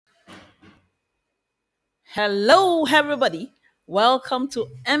Hello, everybody. Welcome to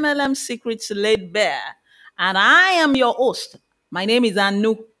MLM Secrets Laid Bare. And I am your host. My name is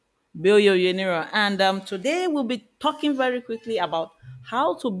Anu Bioyo Yeniro. And today we'll be talking very quickly about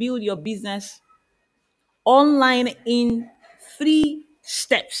how to build your business online in 3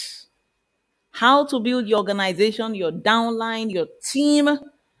 steps. How to build your organization, your downline, your team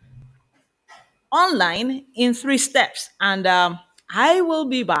online in 3 steps. And I will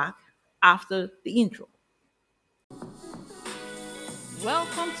be back after the intro.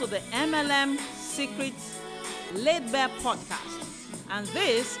 Welcome to the MLM Secrets Laid Bare podcast. And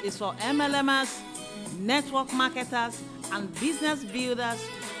this is for MLMers, network marketers, and business builders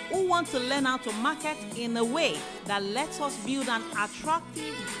who want to learn how to market in a way that lets us build an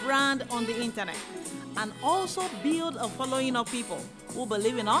attractive brand on the internet and also build a following of people who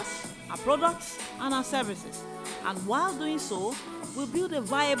believe in us, our products, and our services. And while doing so, we build a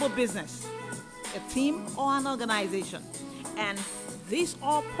viable business, a team, or an organization. And this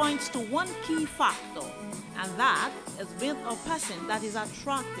all points to one key factor, and that is being a person that is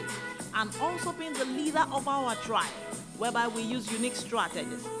attractive and also being the leader of our tribe, whereby we use unique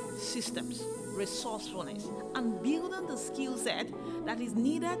strategies, systems, resourcefulness, and building the skill set that is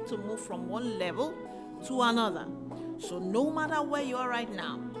needed to move from one level to another. So no matter where you are right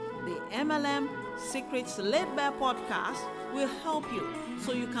now, the MLM Secrets Laid Bare podcast will help you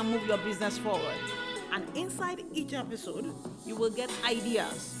so you can move your business forward. And inside each episode, you will get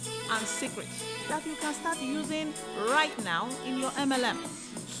ideas and secrets that you can start using right now in your MLM.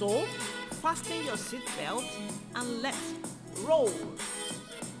 So, fasten your seatbelt and let's roll.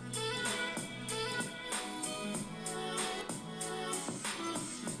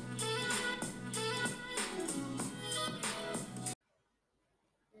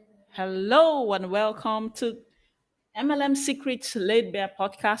 Hello and welcome to MLM Secrets Laid Bare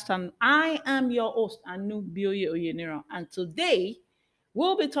podcast, and I am your host, Anu Bioye Oyeniro. And today,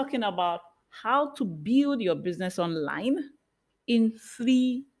 we'll be talking about how to build your business online in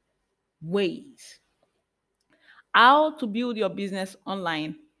 3 ways. How to build your business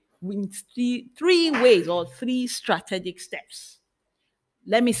online in three ways or 3 strategic steps.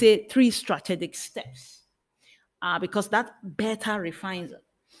 Let me say 3 strategic steps because that better refines it.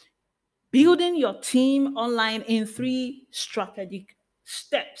 Building your team online in 3 strategic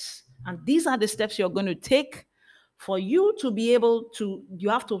steps. And these are the steps you're going to take for you to be able to, you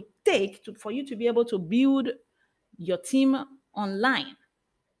have to take to, for you to be able to build your team online.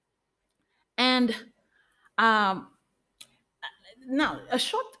 And um, now, a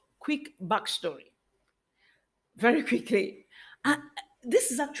short, quick backstory, very quickly. Uh,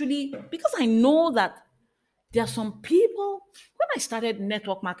 this is actually because I know that there are some people, when I started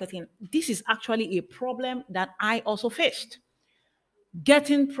network marketing, this is actually a problem that I also faced.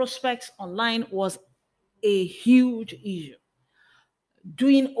 Getting prospects online was a huge issue.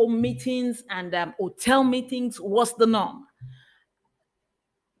 Doing home meetings and hotel meetings was the norm.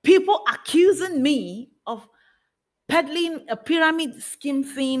 People accusing me of peddling a pyramid scheme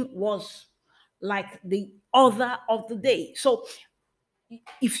thing was like the order of the day. So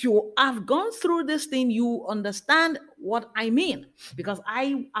if you have gone through this thing, you understand what I mean because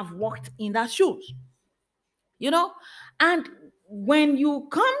I have walked in that shoes, you know? And when you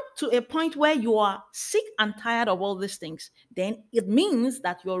come to a point where you are sick and tired of all these things, then it means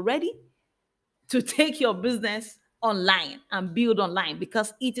that you're ready to take your business online and build online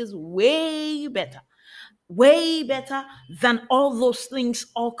because it is way better than all those things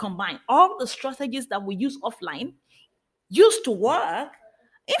all combined. All the strategies that we use offline used to work.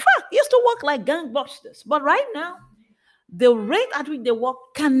 In fact, used to work like gangbusters. But right now, the rate at which they work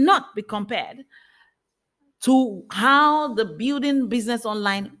cannot be compared to how the building business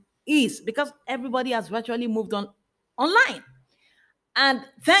online is because everybody has virtually moved on online. And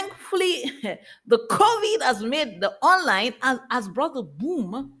thankfully, the COVID has made the online has brought a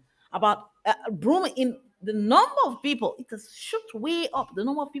boom about boom in the number of people. It has shot way up. The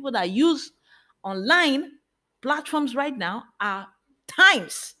number of people that use online platforms right now are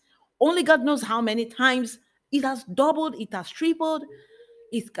times. Only God knows how many times it has doubled, it has tripled,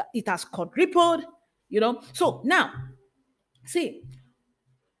 it has quadrupled, So now, see,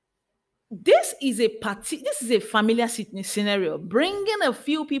 this is a familiar scenario. Bringing a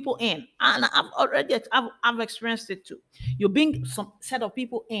few people in, and I've experienced it too. You bring some set of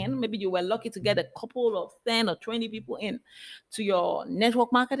people in. Maybe you were lucky to get a couple of 10 or 20 people in to your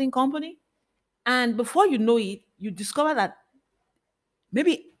network marketing company, and before you know it, you discover that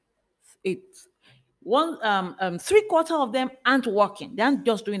maybe it's 3/4 of them aren't working. They aren't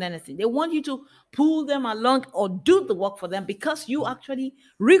just doing anything. They want you to pull them along or do the work for them because you actually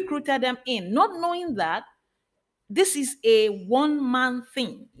recruited them in, not knowing that this is a one-man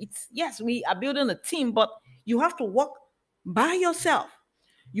thing. It's, yes, we are building a team, but you have to work by yourself.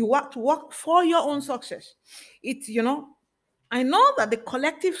 You have to work for your own success. It's, I know that the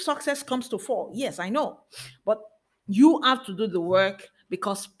collective success comes to fall. Yes, I know. But you have to do the work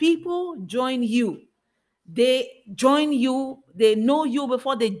because people join you. They join you, they know you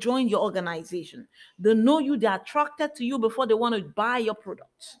before they join your organization. They know you, they're attracted to you before they want to buy your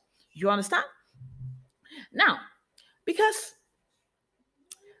products. You understand? Now, because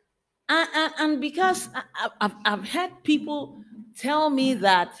and because I've had people tell me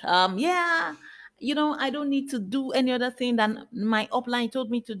that yeah, I don't need to do any other thing than my upline told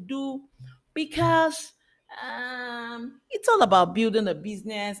me to do, because it's all about building a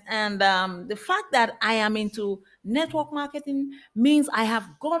business. And the fact that I am into network marketing means I have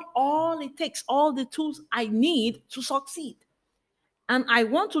got all it takes, all the tools I need to succeed. And I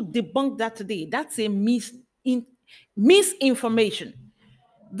want to debunk that today. That's a misinformation.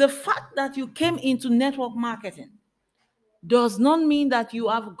 The fact that you came into network marketing does not mean that you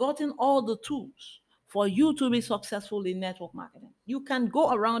have gotten all the tools for you to be successful in network marketing. You can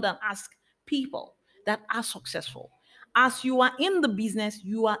go around and ask people that are successful. As you are in the business,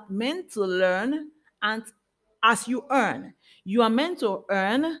 you are meant to learn, and as you earn, you are meant to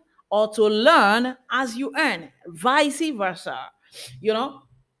earn or to learn as you earn, vice versa. You know,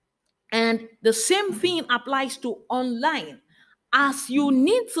 and the same thing applies to online. As you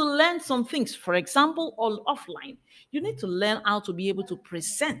need to learn some things, for example, on offline, you need to learn how to be able to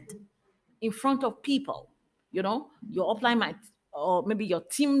present in front of people. Your offline might, or maybe your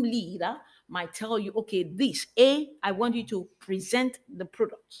team leader might tell you, okay, this A, I want you to present the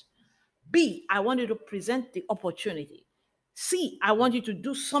product. B, I want you to present the opportunity. C, I want you to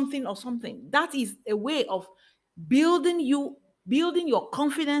do something or something. That is a way of building you, building your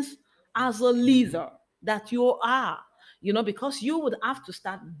confidence as a leader that you are, because you would have to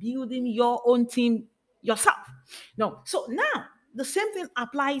start building your own team yourself. No. So now the same thing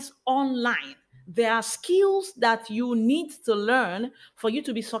applies online. There are skills that you need to learn for you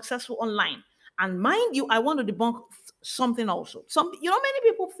to be successful online. And mind you, I want to debunk something also. Many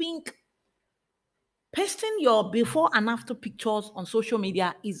people think pasting your before and after pictures on social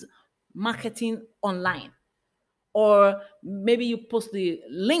media is marketing online. Or maybe you post the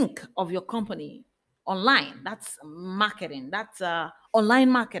link of your company online. That's marketing. That's online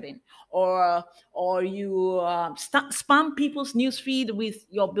marketing. Or you spam people's newsfeed with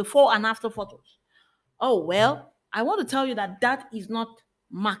your before and after photos. Oh, well, I want to tell you that that is not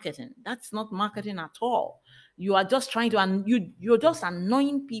marketing. That's not marketing at all. You are just trying to, and you're just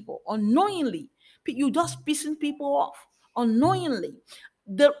annoying people unknowingly. You just pissing people off unknowingly.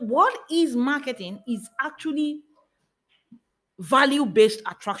 What is marketing is actually value-based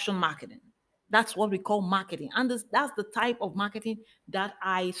attraction marketing. That's what we call marketing. And that's the type of marketing that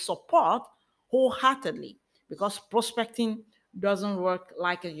I support wholeheartedly, because prospecting doesn't work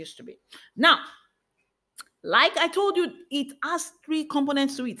like it used to be. Now, like I told you, it has three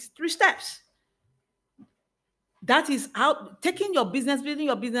components to it, three steps. That is how taking your business, building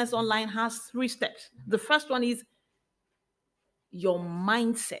your business online has three steps. The first one is your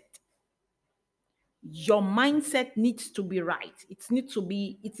mindset. Your mindset needs to be right. It needs to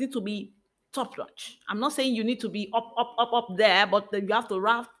be top notch. I'm not saying you need to be up there, but you have to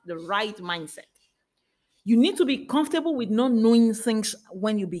have the right mindset. You need to be comfortable with not knowing things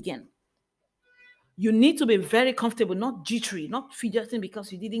when you begin. You need to be very comfortable, not jittery, not fidgeting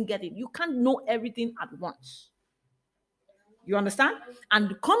because you didn't get it. You can't know everything at once. You understand?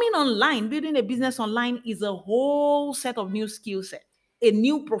 And coming online, building a business online is a whole set of new skill set, a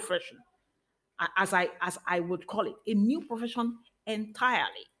new profession, as I would call it, a new profession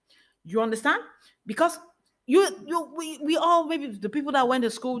entirely. You understand? Because we all, maybe the people that went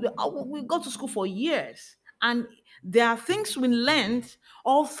to school, we go to school for years, and there are things we learned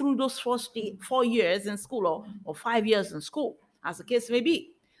all through those first 4 years in school, or 5 years in school, as the case may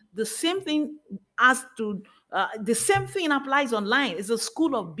be. The same thing as to the same thing applies online. It's a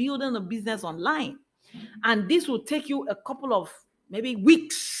school of building a business online, and this will take you a couple of maybe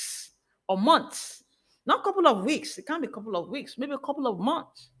weeks or months, not a couple of weeks. It can't be a couple of weeks, maybe a couple of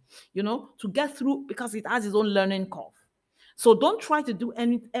months, to get through, because it has its own learning curve. So don't try to do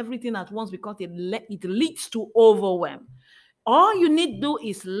everything at once, because it leads to overwhelm. All you need to do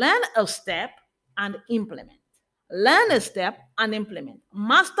is learn a step and implement. Learn a step and implement.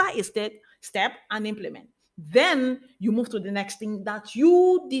 Master a step and implement. Then you move to the next thing that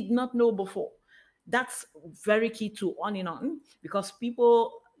you did not know before. That's very key to on and on, because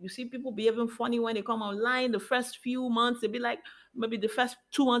you see people behaving funny when they come online. The first few months, they be like, maybe the first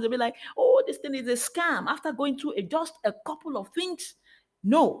 2 months, they'll be like, oh, this thing is a scam. After going through just a couple of things,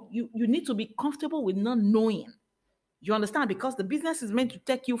 no, you need to be comfortable with not knowing. You understand? Because the business is meant to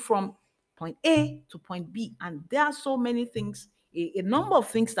take you from point A to point B. And there are so many things, a number of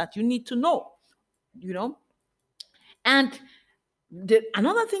things that you need to know, you know. And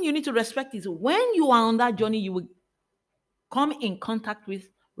another thing you need to respect is when you are on that journey, you will come in contact with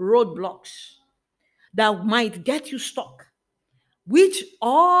roadblocks that might get you stuck, which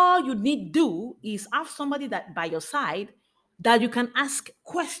all you need do is have somebody that by your side that you can ask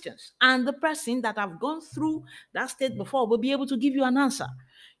questions, and the person that have gone through that state before will be able to give you an answer.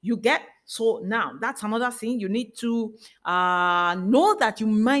 You get, so now that's another thing you need to know, that you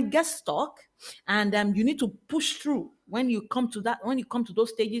might get stuck, and you need to push through when you come to that, when you come to those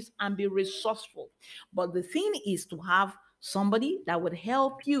stages, and be resourceful. But the thing is to have somebody that would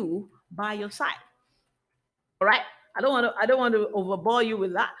help you by your side. All right. I don't want to overbore you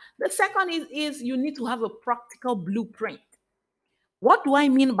with that. The second is you need to have a practical blueprint. What do I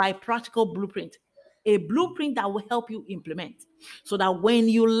mean by practical blueprint? A blueprint that will help you implement, so that when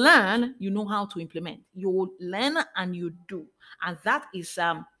you learn, you know how to implement. You will learn and you do. And that is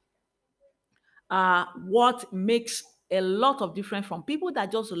what makes a lot of difference from people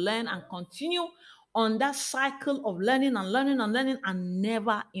that just learn and continue on that cycle of learning and learning and learning and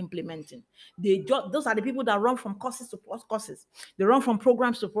never implementing. Those are the people that run from courses to courses. They run from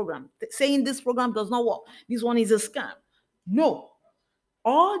programs to program, saying this program does not work. This one is a scam. No,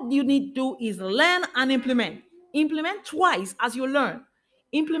 all you need to do is learn and implement. Implement twice as you learn.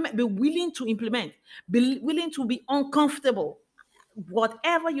 Implement, be willing to implement, be willing to be uncomfortable.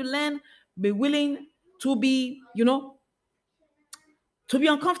 Whatever you learn, be willing to be, to be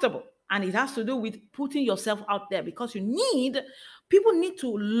uncomfortable. And it has to do with putting yourself out there, because people need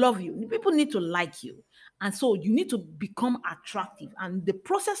to love you, people need to like you. And so you need to become attractive. And the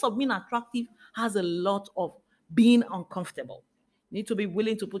process of being attractive has a lot of being uncomfortable. You need to be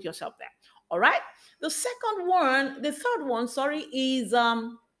willing to put yourself there. All right. The third one, sorry, is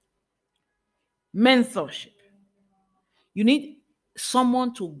mentorship. You need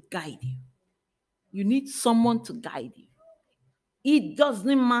someone to guide you. You need someone to guide you. It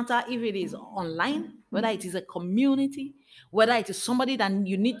doesn't matter if it is online, whether it is a community, whether it is somebody that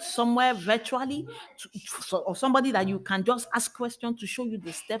you need somewhere virtually, or somebody that you can just ask questions to show you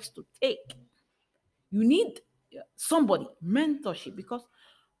the steps to take. You need somebody, mentorship, because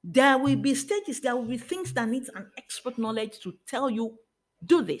there will be stages, there will be things that needs an expert knowledge to tell you,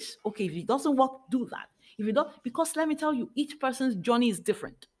 do this. Okay, if it doesn't work, do that. If you don't, because let me tell you, each person's journey is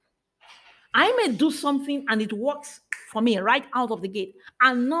different. I may do something and it works for me right out of the gate.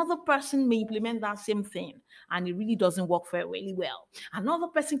 Another person may implement that same thing and it really doesn't work very really well. Another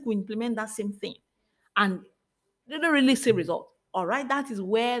person could implement that same thing and they don't really see result. All right, that is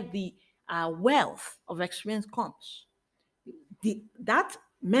where the wealth of experience comes. That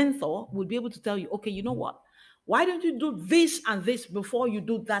mentor will be able to tell you, okay, you know what? Why don't you do this and this before you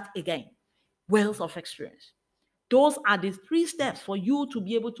do that again? Wealth of experience. Those are the 3 steps for you to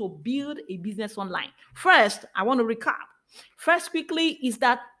be able to build a business online. First, I want to recap. First, quickly, is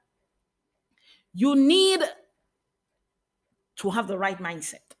that you need to have the right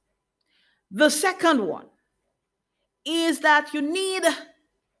mindset. The second one is that you need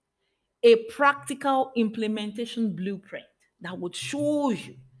a practical implementation blueprint that would show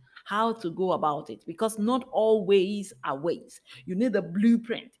you how to go about it, because not all ways are ways. You need a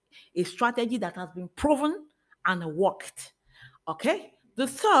blueprint, a strategy that has been proven and worked. Okay? The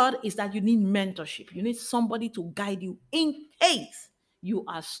third is that you need mentorship. You need somebody to guide you in case you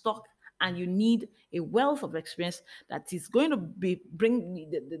are stuck, and you need a wealth of experience that is going to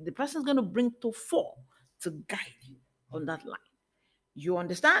the person is going to bring to fore to guide you on that line. You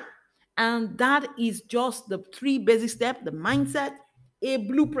understand? And that is just the 3 basic steps: the mindset, a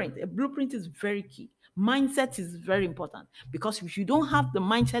blueprint. A blueprint is very key. Mindset is very important, because if you don't have the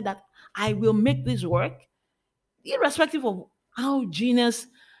mindset that I will make this work, irrespective of how genius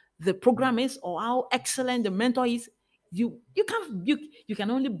the program is or how excellent the mentor is, you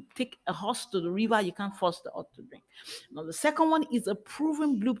can only take a horse to the river, you can't force the horse to drink. Now the second one is a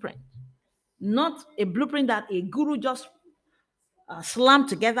proven blueprint, not a blueprint that a guru just slammed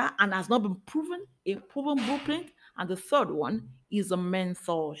together and has not been proven, a proven blueprint. And the third one is a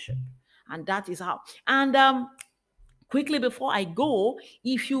mentorship, and that is how. And quickly before I go,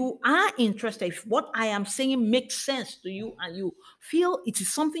 if you are interested, if what I am saying makes sense to you and you feel it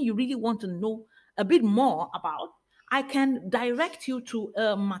is something you really want to know a bit more about, I can direct you to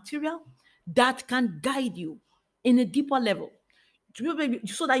a material that can guide you in a deeper level,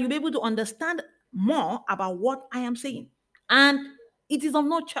 so that you'll be able to understand more about what I am saying. And it is of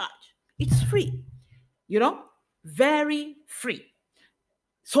no charge. It's free, you know, very free.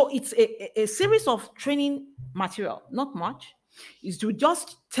 So it's a series of training material, not much. Is to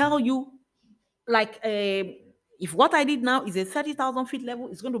just tell you, like, if what I did now is a 30,000 feet level,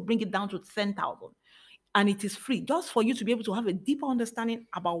 it's going to bring it down to 10,000. And it is free just for you to be able to have a deeper understanding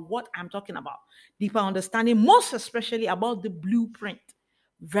about what I'm talking about. Deeper understanding, most especially about the blueprint.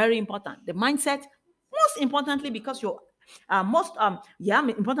 Very important. The mindset, most importantly, because you're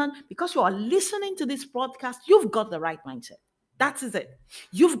important because you are listening to this podcast, you've got the right mindset. That is it.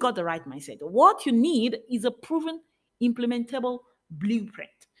 You've got the right mindset. What you need is a proven, implementable blueprint.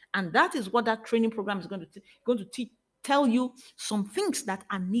 And that is what that training program is going to tell you some things that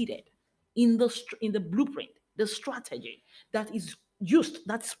are needed in the blueprint, the strategy that is used,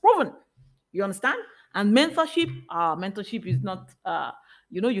 that's proven. You understand? And mentorship is not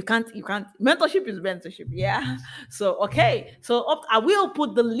you can't mentorship is mentorship. Yeah. So okay. So I will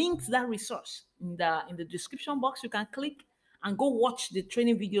put the link to that resource in the description box. You can click and go watch the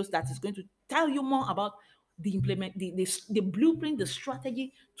training videos that is going to tell you more about the blueprint, the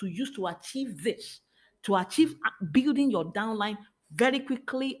strategy to use to achieve this, to achieve building your downline very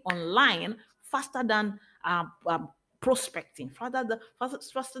quickly online, faster than prospecting, faster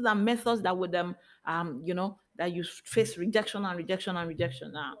than methods that would that you face rejection and rejection and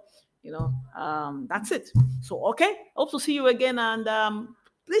rejection. That's it. So okay, hope to see you again, and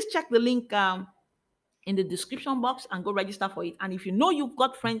please check the link in the description box and go register for it. And if you know you've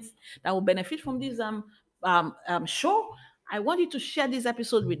got friends that will benefit from this show, I want you to share this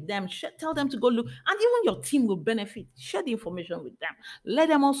episode with them. Tell them to go look, and even your team will benefit. Share the information with them. Let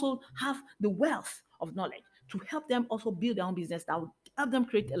them also have the wealth of knowledge to help them also build their own business that will help them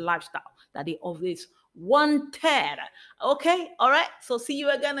create a lifestyle that they always wanted. Okay, all right. So see you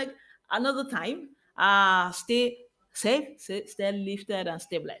again another time. Stay safe, stay lifted, and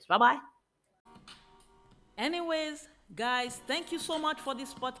stay blessed. Bye bye. Anyways, guys, thank you so much for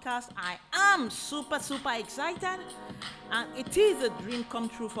this podcast. I am super, super excited, and it is a dream come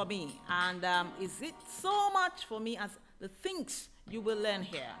true for me. And is it so much for me as the things you will learn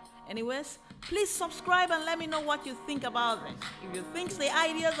here? Anyways, please subscribe and let me know what you think about this. If you think the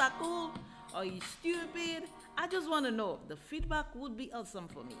ideas are cool or you stupid, I just want to know. The feedback would be awesome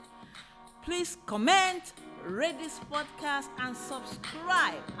for me. Please comment, rate this podcast, and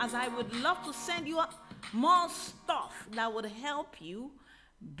subscribe, as I would love to send you more stuff that would help you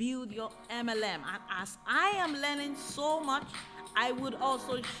build your MLM. And as I am learning so much, I would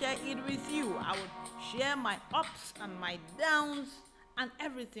also share it with you. I would share my ups and my downs and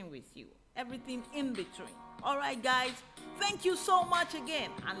everything with you, everything in between. All right, guys, thank you so much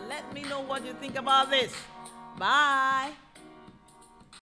again, and let me know what you think about this. Bye.